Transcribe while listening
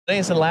Today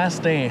is the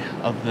last day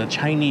of the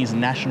Chinese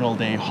National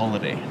Day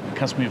holiday.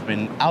 Because we've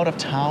been out of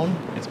town,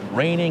 it's been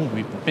raining,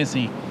 we've been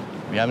busy,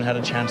 we haven't had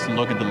a chance to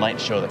look at the light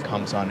show that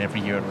comes on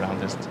every year around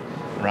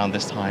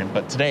this time.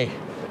 But today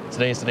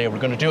is the day we're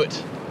going to do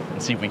it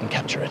and see if we can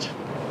capture it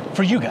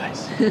for you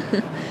guys.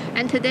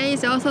 And today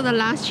is also the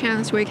last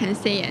chance we can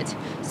see it.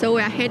 So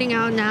we are heading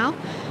out now,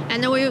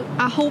 and we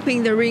are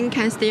hoping the rain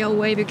can stay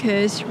away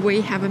because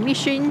we have a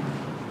mission.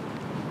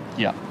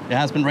 Yeah, it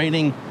has been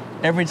raining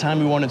every time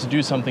we wanted to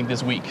do something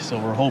this week, so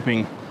we're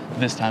hoping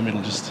this time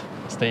it'll just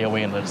stay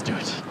away and let us do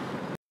it.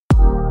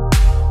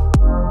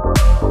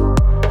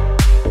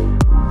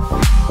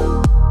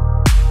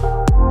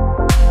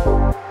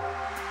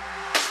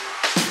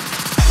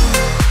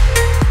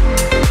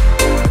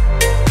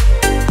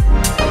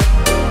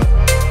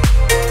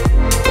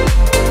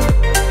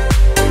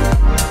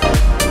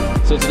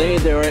 So today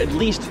there are at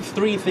least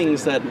 3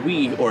 things that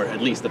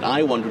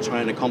I want to try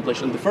and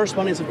accomplish. And the first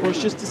one is, of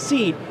course, just to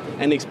see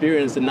and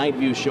experience the night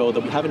view show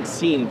that we haven't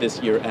seen this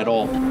year at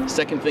all.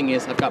 Second thing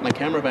is I've got my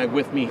camera bag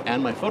with me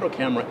and my photo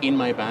camera in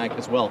my bag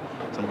as well.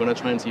 So I'm going to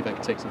try and see if I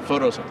can take some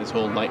photos of this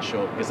whole light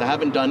show, because I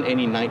haven't done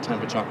any nighttime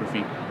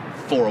photography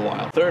for a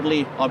while.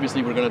 Thirdly,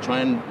 obviously, we're going to try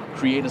and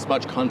create as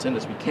much content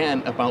as we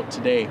can about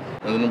today.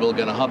 And then we're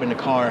going to hop in a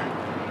car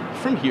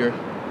from here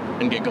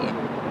and get going.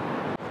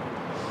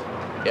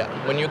 Yeah,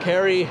 when you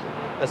carry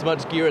as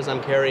much gear as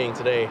I'm carrying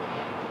today,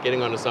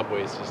 getting on the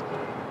subway is just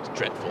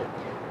dreadful.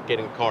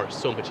 Getting a car is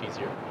so much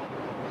easier.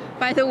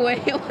 By the way,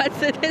 what's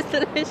the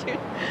destination?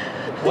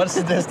 What's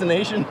the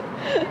destination?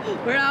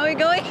 Where are we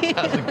going?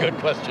 That's a good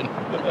question.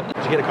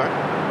 Did you get a car?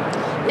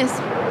 Yes,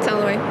 it's on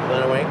the way.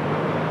 On the way?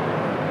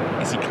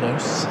 Is he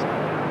close?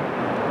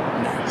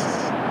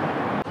 Nice.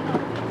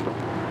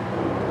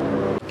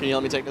 Can you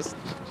help me take this?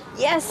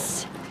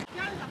 Yes!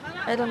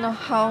 I don't know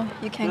how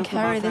you can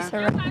carry this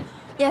around.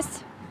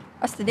 Yes,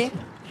 what's the day?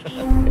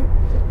 Okay.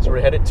 So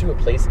we're headed to a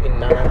place in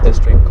Nan'an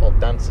district called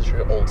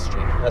Danzishu Old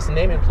Street. As the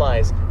name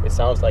implies, it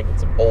sounds like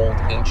it's an old,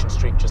 ancient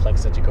street just like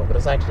Sijiko, but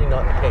it's actually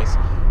not the case.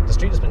 The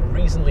street has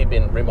recently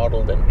been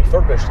remodeled and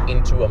refurbished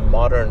into a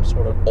modern,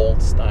 sort of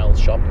old-style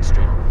shopping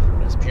street.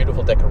 It has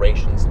beautiful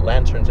decorations,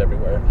 lanterns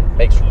everywhere,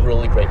 makes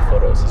really great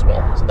photos as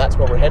well. So that's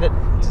where we're headed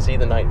to see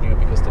the night view,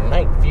 because the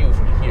night view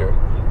from here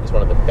is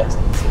one of the best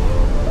in the city.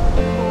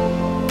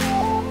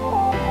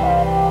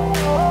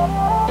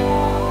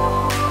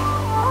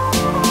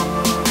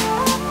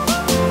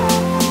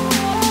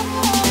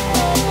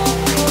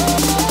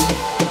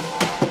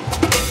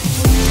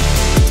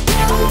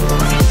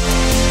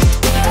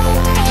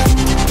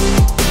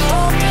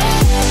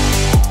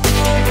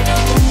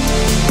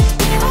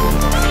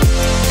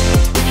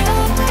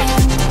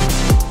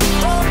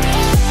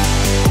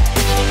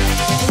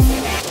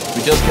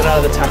 We just got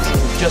out of the taxi,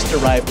 we just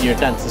arrived near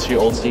Danzishu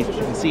Old Street. As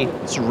you can see,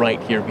 it's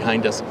right here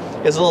behind us.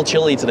 It's a little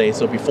chilly today,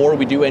 so before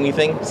we do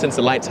anything, since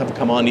the lights haven't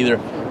come on either,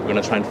 we're going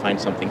to try and find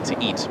something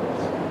to eat.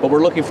 But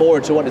we're looking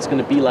forward to what it's going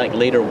to be like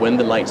later when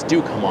the lights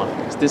do come on,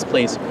 because this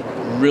place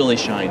really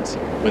shines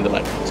when the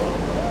light comes on.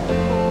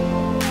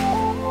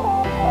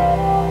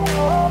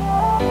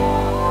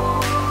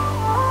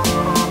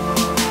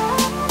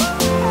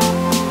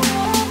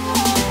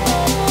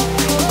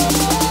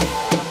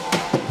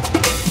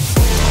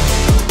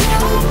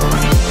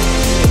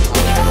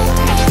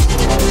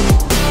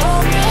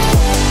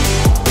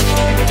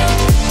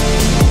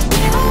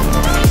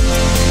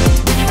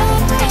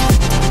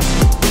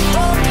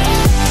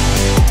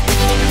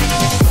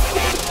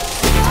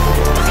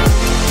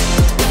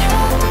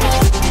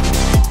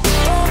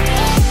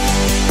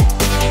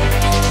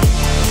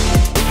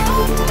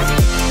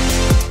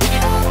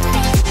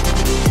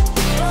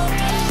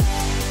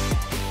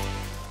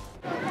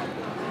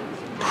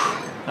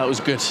 That was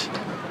good.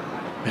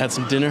 We had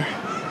some dinner.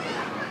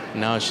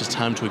 Now it's just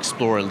time to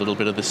explore a little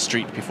bit of the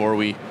street before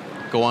we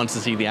go on to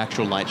see the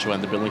actual light show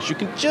and the buildings. You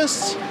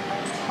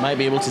might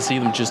be able to see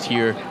them just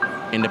here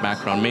in the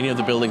background. Many of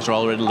the buildings are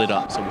already lit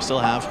up, so we still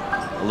have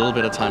a little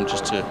bit of time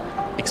just to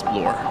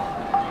explore.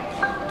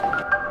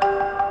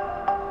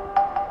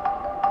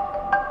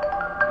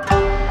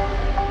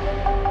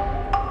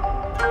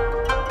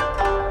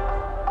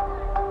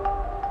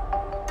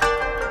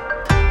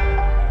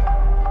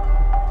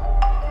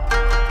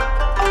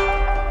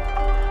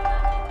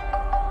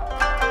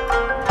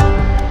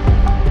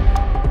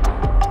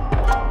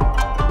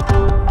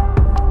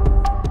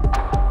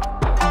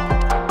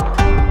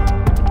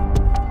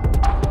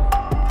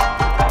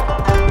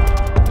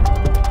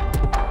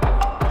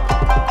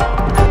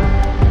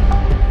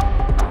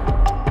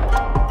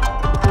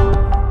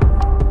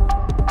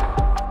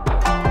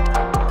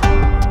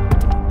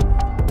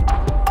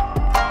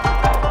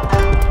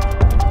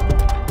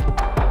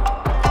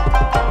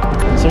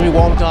 So we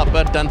walked up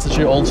at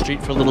Danzishu Old Street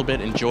for a little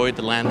bit, enjoyed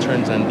the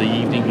lanterns and the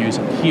evening views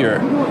up here,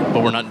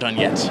 but we're not done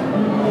yet.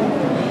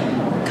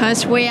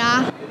 Because we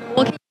are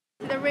walking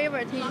to the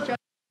river to enjoy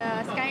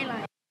the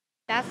skyline.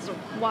 That's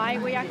why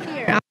we are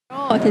here after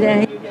all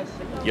today.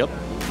 Yep.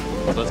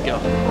 So let's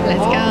go. Let's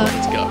go.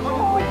 Let's go.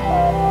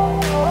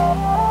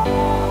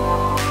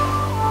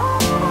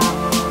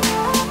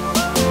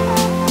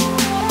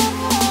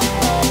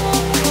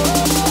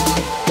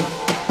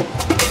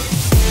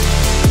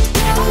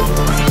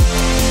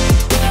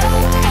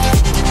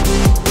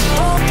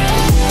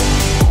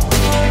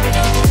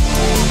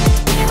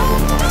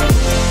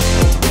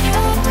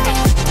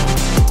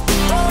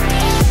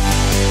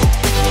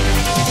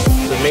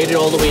 it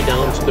all the way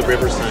down to the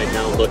riverside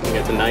now, looking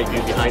at the night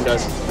view behind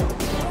us.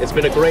 It's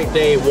been a great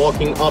day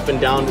walking up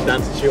and down the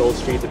Danzig Old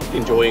Street,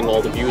 enjoying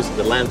all the views of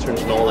the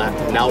lanterns and all that.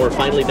 And now we're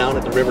finally down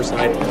at the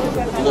riverside,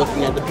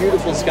 looking at the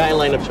beautiful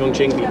skyline of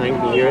Chongqing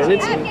behind me here. And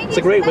it's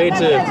a great way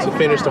to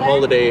finish the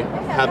holiday,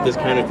 have this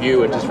kind of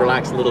view and just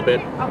relax a little bit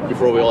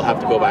before we all have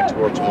to go back to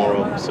work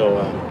tomorrow. So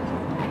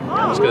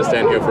I'm just going to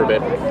stand here for a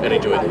bit and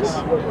enjoy this.